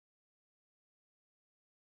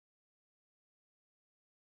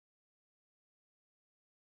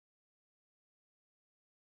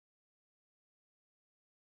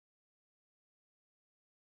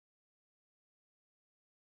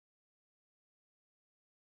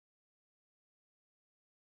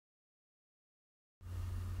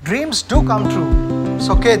Dreams do come true.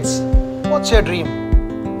 So kids, what's your dream?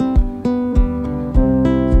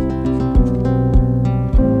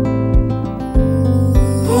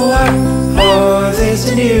 What more is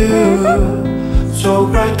in you? So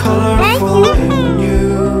bright, colorful and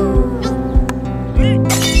new.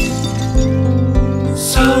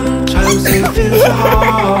 Sometimes it feels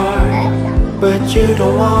hard, but you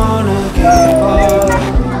don't wanna give up.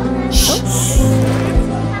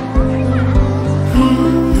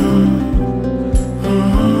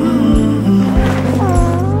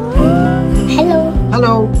 Hello.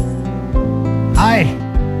 Hello. Hi.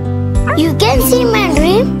 You can see my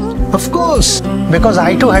dream? Of course, because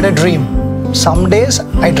I too had a dream. Some days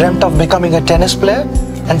I dreamt of becoming a tennis player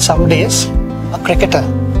and some days a cricketer.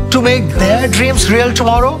 To make their dreams real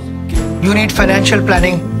tomorrow, you need financial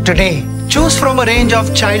planning today. Choose from a range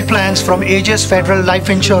of child plans from Aegis Federal Life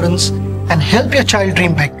Insurance and help your child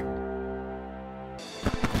dream big.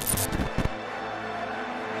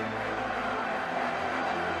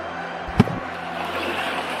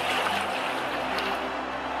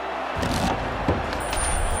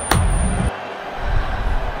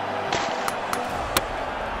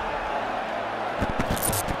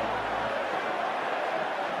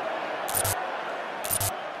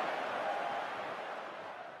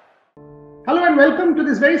 Hello and welcome to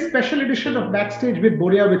this very special edition of Backstage with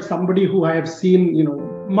Boria, with somebody who I have seen,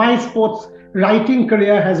 my sports writing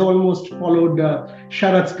career has almost followed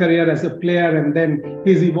Sharath's career as a player, and then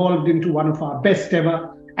he's evolved into one of our best ever.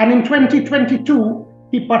 And in 2022,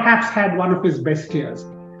 he perhaps had one of his best years.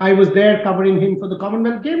 I was there covering him for the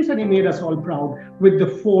Commonwealth Games, and he made us all proud with the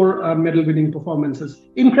 4 medal-winning performances.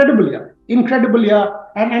 Incredible year,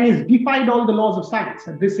 and he's defied all the laws of science.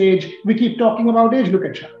 At this age, we keep talking about age, look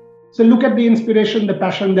at Sharath. So look at the inspiration, the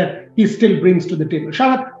passion that he still brings to the table.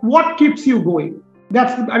 Sharath, what keeps you going?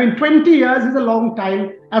 20 years is a long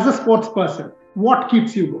time as a sports person. What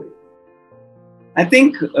keeps you going? I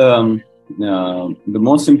think the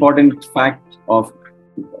most important fact of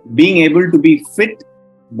being able to be fit,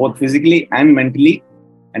 both physically and mentally,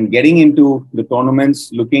 and getting into the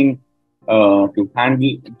tournaments, looking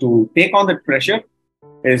to take on that pressure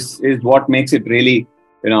is what makes it really,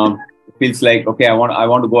 feels like, okay, I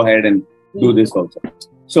want to go ahead and do this also.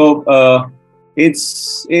 So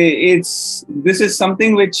this is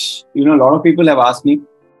something which a lot of people have asked me,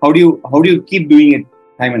 how do you keep doing it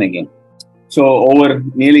time and again? So over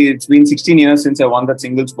it's been 16 years since I won that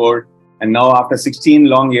singles gold, and now after 16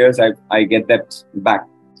 long years I get that back.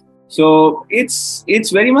 So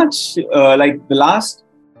it's very much like the last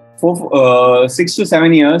 6 to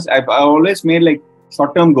 7 years I always made like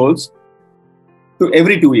short-term goals to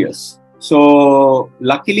every 2 years. So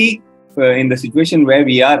luckily, in the situation where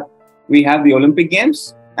we are, we have the Olympic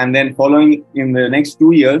Games, and then following in the next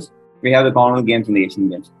 2 years, we have the Commonwealth Games and the Asian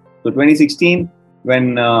Games. So 2016,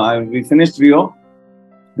 when we finished Rio,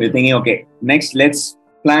 we were thinking, okay, next let's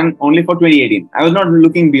plan only for 2018. I was not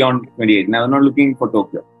looking beyond 2018. I was not looking for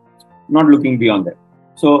Tokyo, not looking beyond that.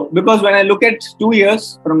 So because when I look at 2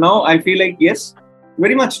 years from now, I feel like, yes,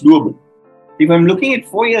 very much doable. If I'm looking at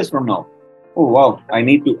 4 years from now, oh wow, I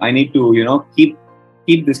need to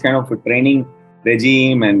keep this kind of a training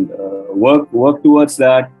regime and work towards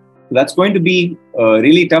that. So that's going to be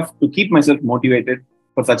really tough to keep myself motivated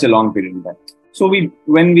for such a long period of time. So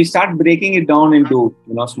when we start breaking it down into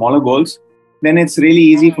smaller goals, then it's really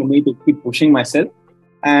easy for me to keep pushing myself.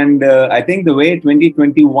 And I think the way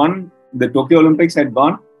 2021 the Tokyo Olympics had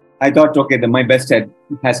gone, I thought, okay, my best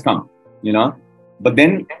has come, But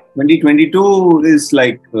then 2022 is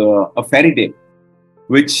like a fairy tale,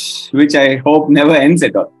 which I hope never ends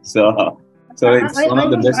at all. So it's one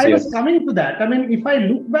of the best years. I was coming to that. If I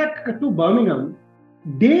look back to Birmingham,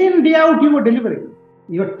 day in, day out, you were delivering.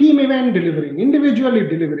 Your team event delivering, individually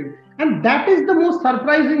delivering. And that is the most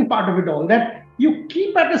surprising part of it all, that you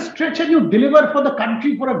keep at a stretch and you deliver for the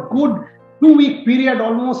country for a good 2-week period,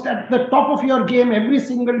 almost at the top of your game every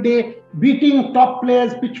single day, beating top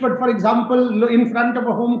players, Pitchford, for example, in front of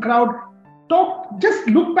a home crowd. Just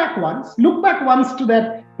look back once to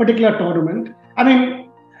that particular tournament. And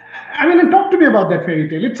talk to me about that fairy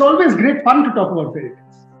tale. It's always great fun to talk about fairy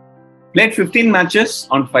tales. Played 15 matches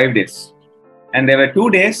on 5 days. And there were 2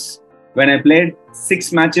 days when I played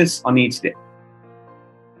 6 matches on each day.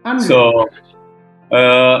 So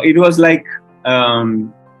it was like,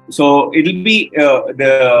 so it'll be,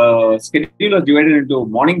 the schedule was divided into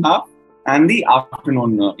morning half and the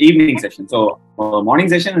afternoon, evening session. So morning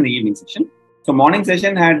session and the evening session. So morning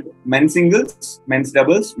session had men's singles, men's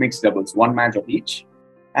doubles, mixed doubles, 1 match of each.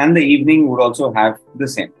 And the evening would also have the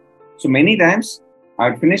same. So many times I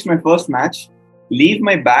would finish my first match leave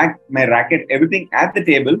my bag, my racket, everything at the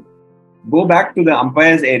table, go back to the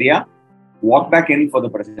umpire's area, walk back in for the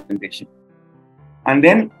presentation. And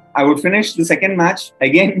then I would finish the second match,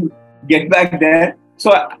 again, get back there.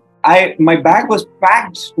 So my bag was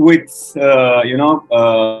packed with,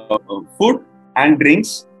 food and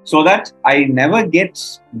drinks so that I never get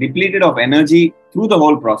depleted of energy through the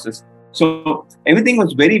whole process. So everything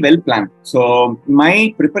was very well planned. So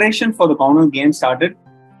my preparation for the Commonwealth Games started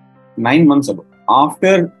 9 months ago.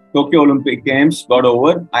 After Tokyo Olympic Games got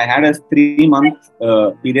over, I had a 3-month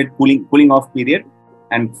period, cooling off period.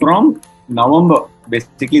 And from November,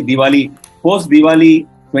 basically Diwali, post Diwali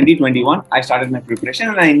 2021, I started my preparation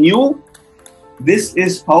and I knew this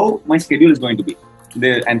is how my schedule is going to be.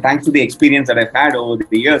 And thanks to the experience that I've had over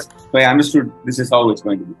the years, so I understood this is how it's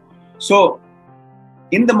going to be. So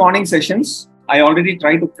in the morning sessions, I already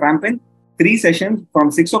try to cramp in 3 sessions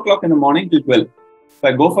from 6 o'clock in the morning till 12. So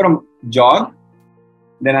I go for a jog,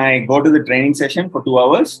 then I go to the training session for 2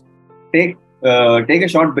 hours, take a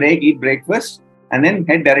short break, eat breakfast, and then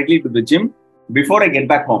head directly to the gym before I get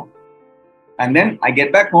back home. And then I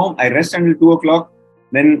get back home, I rest until 2 o'clock.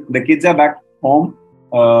 Then the kids are back home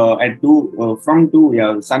at 2, from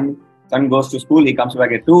 2, son goes to school, he comes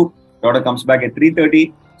back at 2, daughter comes back at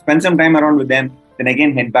 3:30, spend some time around with them, then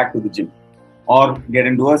again head back to the gym or get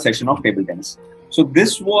into a session of table tennis. So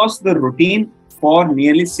this was the routine for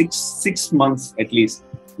nearly six months at least,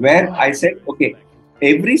 where I said, okay,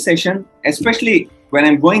 every session, especially when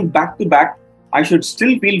I'm going back to back, I should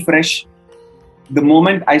still feel fresh the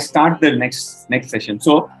moment I start the next session.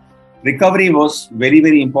 So recovery was very,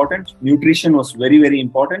 very important. Nutrition was very, very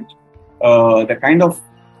important. The kind of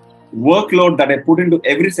workload that I put into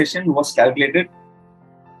every session was calculated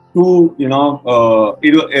to,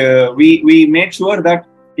 we made sure that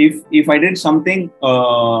if I did something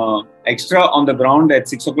extra on the ground at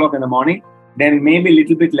 6 o'clock in the morning, then maybe a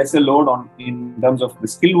little bit lesser load in terms of the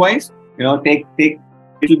skill wise, take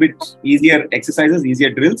little bit easier exercises,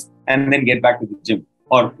 easier drills, and then get back to the gym.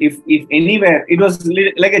 Or if anywhere, it was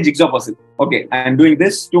like a jigsaw puzzle. Okay, I'm doing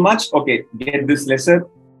this too much. Okay, get this lesser,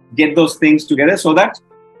 get those things together so that,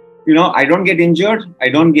 I don't get injured. I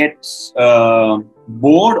don't get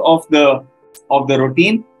bored of the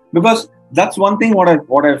routine, because that's one thing what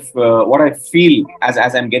I feel as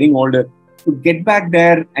I'm getting older, to get back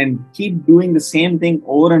there and keep doing the same thing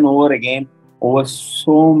over and over again over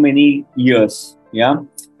so many years. Yeah.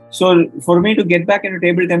 So for me to get back into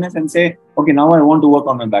table tennis and say, okay, now I want to work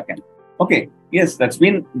on my backhand. Okay, yes, that's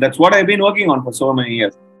what I've been working on for so many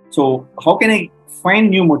years. So how can I find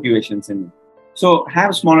new motivations in it? So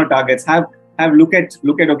have smaller targets, have look at,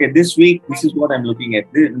 okay, this week, this is what I'm looking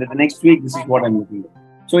at. The next week, this is what I'm looking at.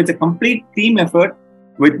 So it's a complete team effort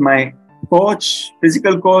with my coach,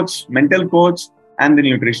 physical coach, mental coach, and the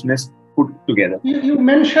nutritionist put together. You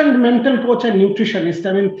mentioned mental coach and nutritionist.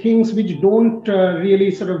 I mean, things which don't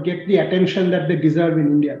really sort of get the attention that they deserve in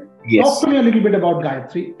India. Yes. Talk to me a little bit about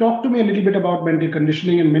Gayatri. Talk to me a little bit about mental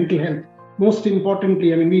conditioning and mental health. Most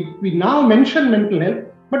importantly, I mean, we now mention mental health,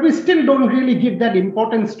 but we still don't really give that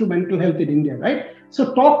importance to mental health in India, right?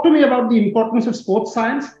 So talk to me about the importance of sports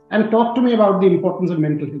science and talk to me about the importance of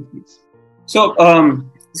mental health, please. So,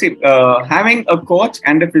 having a coach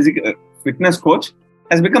and a physical fitness coach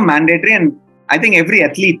has become mandatory, and I think every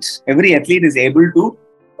athlete is able to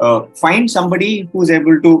find somebody who's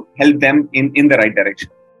able to help them in the right direction.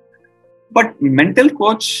 But mental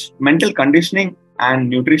coach, mental conditioning, and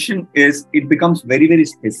nutrition it becomes very, very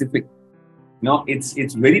specific.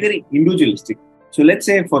 It's very, very individualistic. So let's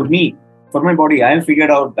say for me, for my body, I have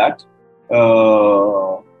figured out that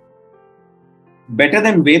better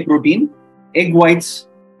than whey protein, egg whites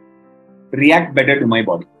react better to my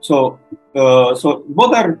body. So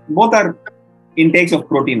both are intakes of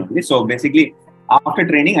protein only. So basically, after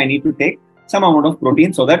training, I need to take some amount of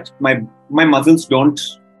protein so that my muscles don't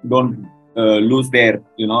lose their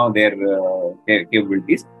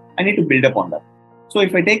capabilities. I need to build up on that. So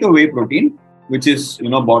if I take a whey protein, which is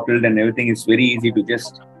bottled and everything, is very easy to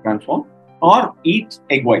just transform, or eat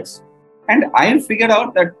egg whites. And I have figured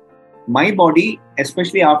out that my body,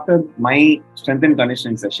 especially after my strength and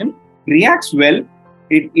conditioning session, reacts well.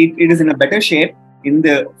 It is in a better shape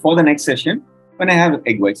for the next session when I have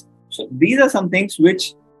egg whites. So these are some things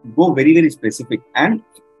which go very, very specific, and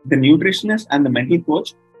the nutritionist and the mental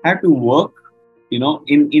coach have to work,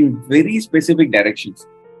 in very specific directions.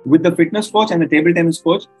 With the fitness coach and the table tennis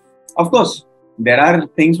coach, of course, there are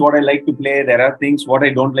things what I like to play. There are things what I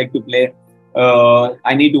don't like to play.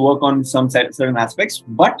 I need to work on some certain aspects,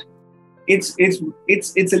 but it's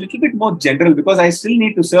a little bit more general, because I still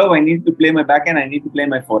need to serve. I need to play my backhand. I need to play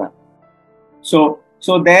my forehand. So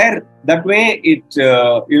So there, that way,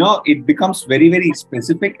 it becomes very, very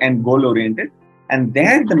specific and goal oriented. And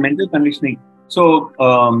there, the mental conditioning. So,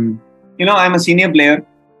 I'm a senior player.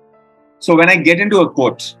 So when I get into a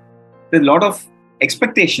court, there's a lot of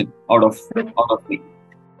expectation out of me.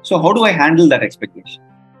 So how do I handle that expectation?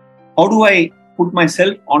 How do I put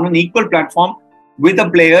myself on an equal platform with a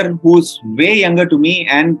player who's way younger to me?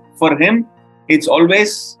 And for him, it's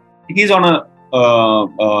always, he's on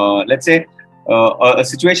let's say, a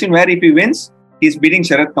situation where if he wins, he's beating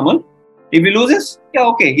Sharath Kamal. If he loses, yeah,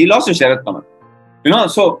 okay, he lost to Sharath Kamal.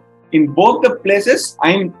 So in both the places,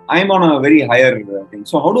 I'm on a very higher thing.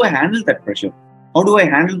 So how do I handle that pressure? How do I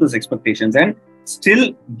handle those expectations and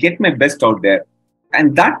still get my best out there?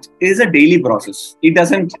 And that is a daily process. It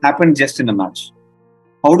doesn't happen just in a match.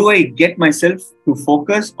 How do I get myself to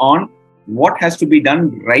focus on what has to be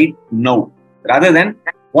done right now, rather than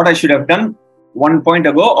what I should have done 1 point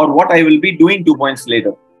ago or what I will be doing 2 points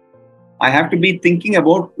later? I have to be thinking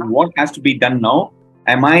about what has to be done now.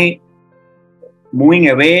 Am I moving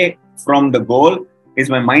away from the goal? Is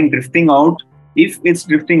my mind drifting out? If it's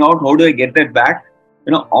drifting out, how do I get that back?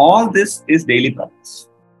 All this is daily practice.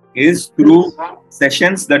 Is through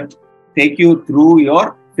sessions that take you through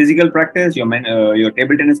your physical practice, your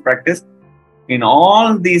table tennis practice. In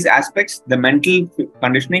all these aspects, the mental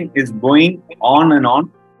conditioning is going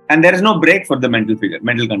on, and there is no break for the mental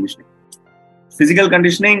conditioning. Physical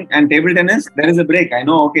conditioning and table tennis, there is a break. I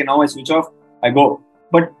know, okay, now I switch off, I go.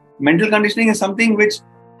 But mental conditioning is something which,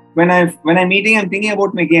 when I'm eating, I'm thinking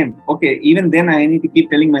about my game. Okay, even then I need to keep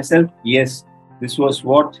telling myself, yes, this was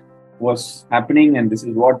what was happening and this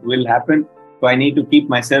is what will happen. So I need to keep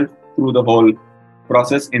myself through the whole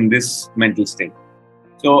process in this mental state.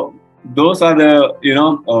 So those are the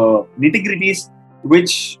nitty-gritties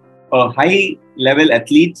which a high level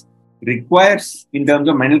athlete requires in terms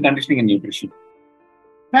of mental conditioning and nutrition.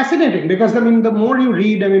 Fascinating, because the more you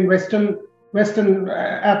read, Western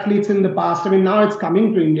athletes in the past, now it's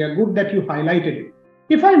coming to India. Good that you highlighted it.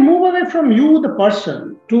 If I move away from you, the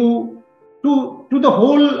person, to the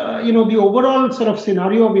whole, the overall sort of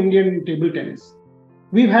scenario of Indian table tennis.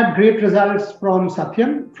 We've had great results from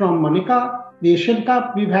Satyan, from Manika, the Asian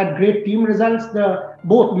Cup. We've had great team results,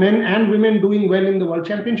 both men and women doing well in the World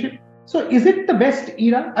Championship. So is it the best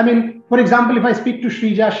era? For example, if I speak to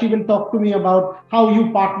Shrija, she will talk to me about how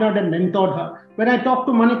you partnered and mentored her. When I talk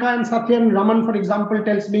to Manika and Satyan, Raman, for example,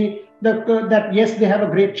 tells me that yes, they have a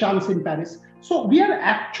great chance in Paris. So we are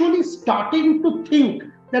actually starting to think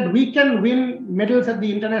that we can win medals at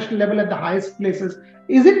the international level at the highest places.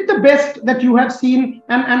 Is it the best that you have seen?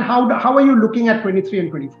 And how are you looking at 23 and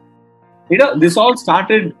 24? This all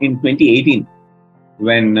started in 2018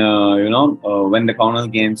 when, when the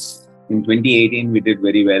Commonwealth Games in 2018, we did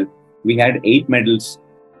very well. We had 8 medals,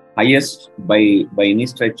 highest by any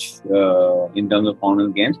stretch in terms of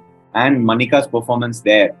Commonwealth Games. And Manika's performance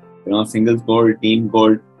there, singles gold, team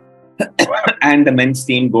gold, and the men's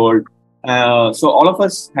team gold. So all of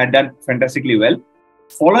us had done fantastically well.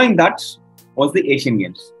 Following that was the Asian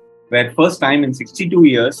Games, where first time in 62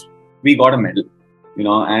 years, we got a medal,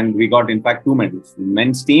 and we got in fact 2 medals,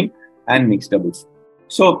 men's team and mixed doubles.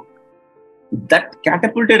 So that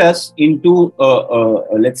catapulted us into,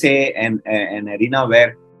 let's say, an arena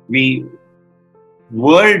where we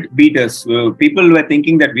world beaters. People were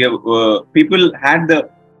thinking that people had the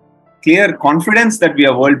clear confidence that we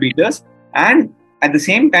are world beaters, and at the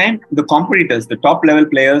same time, the competitors, the top level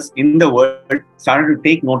players in the world started to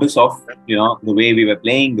take notice of, the way we were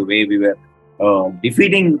playing, the way we were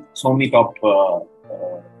defeating so many top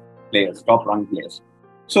players, top ranked players.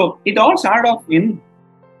 So it all started off in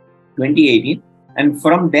 2018, and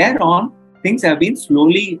from there on, things have been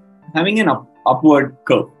slowly having an upward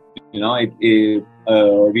curve.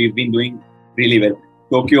 We've been doing really well.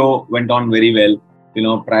 Tokyo went on very well.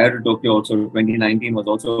 Prior to Tokyo, also 2019 was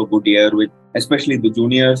also a good year with especially the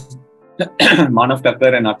juniors, Manav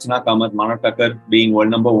Thakkar and Archana Kamath. Manav Thakkar being world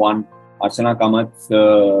number 1, Archana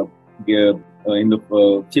Kamath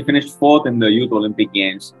she finished 4th in the Youth Olympic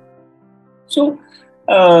Games. So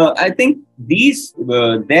I think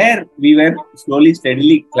there we were slowly,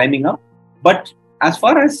 steadily climbing up. But as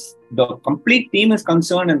far as the complete team is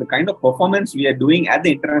concerned and the kind of performance we are doing at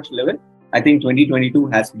the international level, I think 2022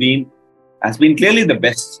 has been clearly the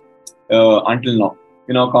best until now.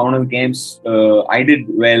 Commonwealth Games, I did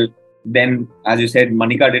well. Then, as you said,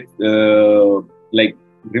 Manika did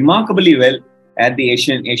remarkably well at the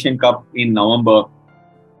Asian Cup in November,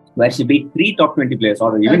 where she beat 3 top 20 players,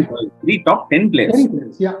 or even 3 top 10 players. 10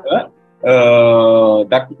 players, yeah.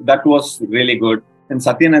 That was really good. And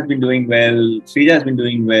Satyan has been doing well. Srija has been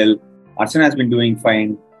doing well. Archana has been doing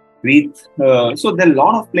fine. breathe. So there are a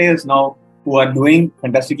lot of players now who are doing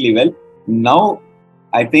fantastically well. Now,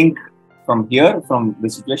 I think from here, from the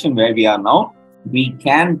situation where we are now, we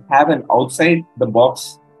can have an outside the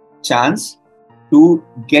box chance to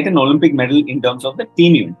get an Olympic medal in terms of the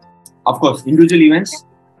team event. Of course, individual events,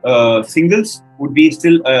 singles would be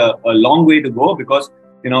still a long way to go, because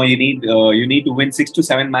you need to win 6 to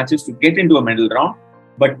 7 matches to get into a medal round.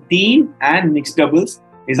 But team and mixed doubles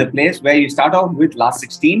is a place where you start off with last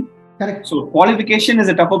 16. Correct. So qualification is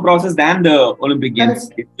a tougher process than the Olympic Games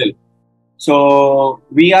Correct. itself. So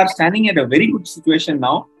we are standing at a very good situation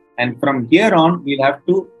now. And from here on, we'll have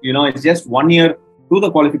to, it's just 1 year to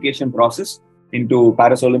the qualification process into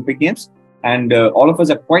Paris Olympic Games. And all of us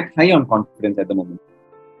are quite high on confidence at the moment.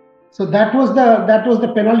 So that was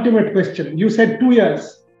the penultimate question. You said 2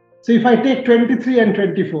 years. So if I take 23 and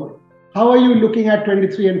 24, how are you looking at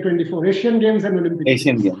 23 and 24? Asian Games and Olympic Games?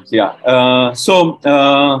 Asian Games, yeah.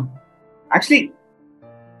 Actually,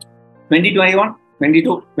 2021,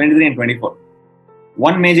 22, 23 and 24.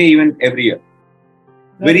 One major event every year.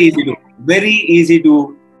 Very easy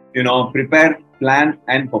to, prepare, plan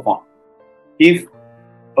and perform. If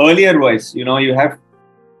earlier wise, you have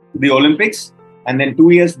the Olympics and then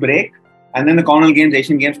 2 years break and then the Commonwealth Games,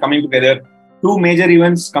 Asian Games coming together, 2 major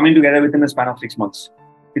events coming together within a span of 6 months.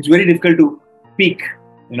 It's very difficult to peak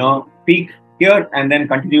here and then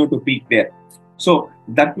continue to peak there. So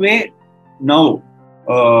that way now,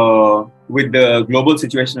 with the global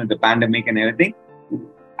situation with the pandemic and everything,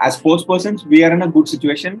 as sports persons, we are in a good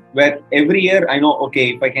situation where every year I know,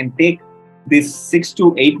 okay, if I can take this 6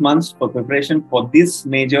 to 8 months for preparation for this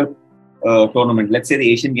major tournament, let's say the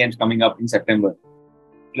Asian Games coming up in September,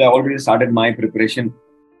 I already started my preparation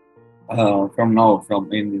from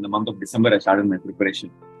in the month of December, I started my preparation.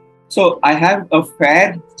 So I have a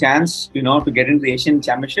fair chance, to get into the Asian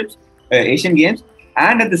Championships, Asian Games,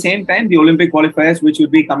 and at the same time, the Olympic qualifiers, which will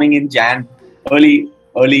be coming in early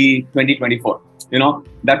 2024.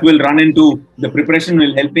 That will run into, the preparation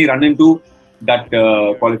will help me run into that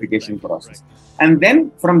qualification process. And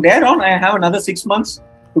then from there on, I have another 6 months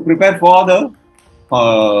to prepare for the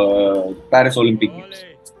Paris Olympic Games.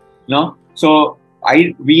 So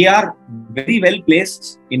we are very well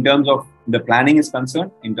placed in terms of the planning is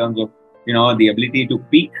concerned, in terms of, the ability to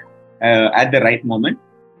peak at the right moment.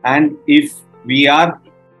 And if we are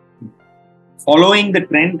following the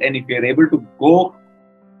trend and if we are able to go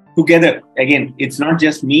together, again, it's not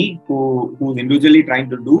just me who's individually trying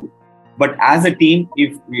to do, but as a team,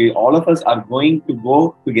 if all of us are going to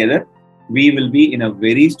go together, we will be in a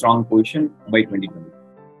very strong position by 2020.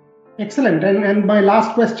 Excellent. And my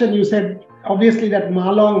last question, you said, obviously that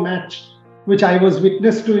Malong match, which I was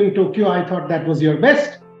witness to in Tokyo, I thought that was your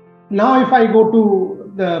best. Now, if I go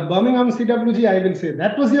to the Birmingham CWG, I will say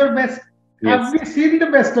that was your best. Yes. Have we seen the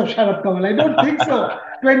best of Sharath Kamal? I don't think so.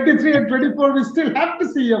 23 and 24, we still have to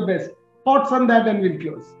see your best. Thoughts on that and we'll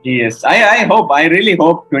close. Yes, I really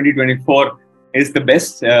hope 2024 is the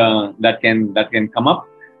best that can come up,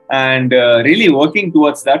 and really working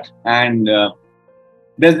towards that. And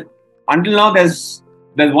until now there's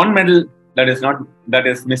one medal that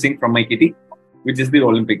is missing from my kitty, which is the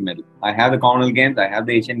Olympic medal. I have the Commonwealth Games, I have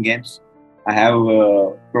the Asian Games, I have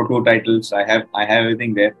Pro Tour titles, I have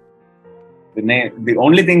everything there. The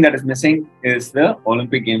only thing that is missing is the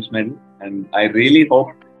Olympic Games medal, and I really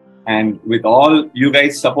hope, and with all you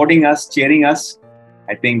guys supporting us, cheering us,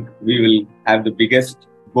 I think we will have the biggest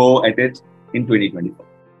go at it in 2024.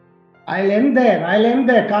 I'll end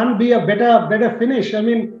there. Can't be a better finish. I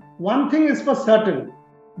mean, one thing is for certain.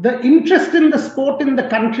 The interest in the sport in the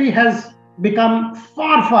country has become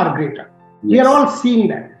far, far greater. Yes. We are all seeing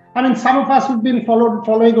that. I mean, some of us who've been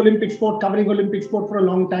following Olympic sport, covering Olympic sport for a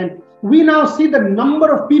long time, we now see the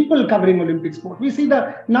number of people covering Olympic sport. We see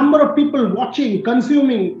the number of people watching,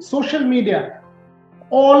 consuming social media.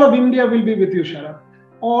 All of India will be with you, Sharath.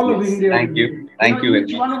 All of India. Thank you. Thank you.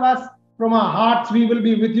 Each one of us, from our hearts, we will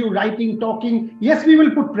be with you, writing, talking. Yes, we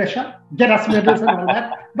will put pressure, get us medals and all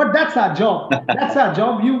that. But that's our job. That's our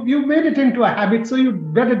job. You made it into a habit, so you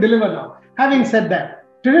better deliver now. Having said that,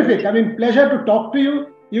 terrific. I mean, pleasure to talk to you.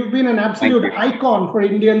 You've been an absolute icon for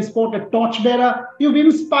Indian sport, a torchbearer. You've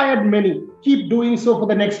inspired many. Keep doing so for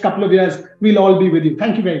the next couple of years. We'll all be with you.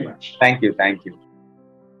 Thank you very much. Thank you. Thank you.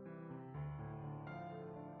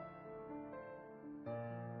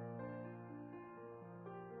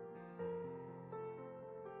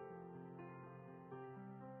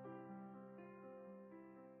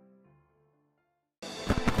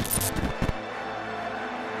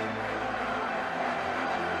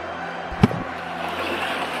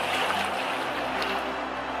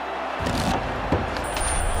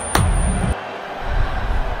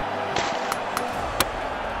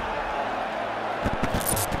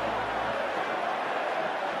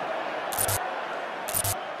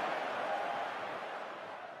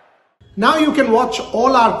 Now you can watch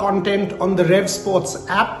all our content on the RevSportz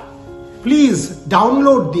app. Please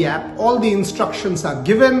download the app. All the instructions are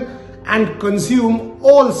given, and consume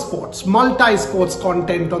all sports, multi-sports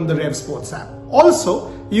content on the RevSportz app.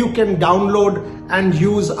 Also, you can download and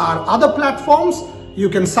use our other platforms. You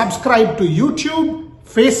can subscribe to YouTube,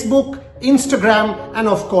 Facebook, Instagram, and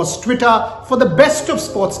of course Twitter for the best of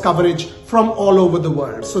sports coverage from all over the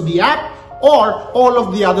world. So the app or all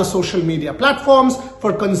of the other social media platforms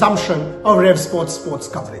for consumption of RevSportz sports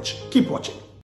coverage. Keep watching.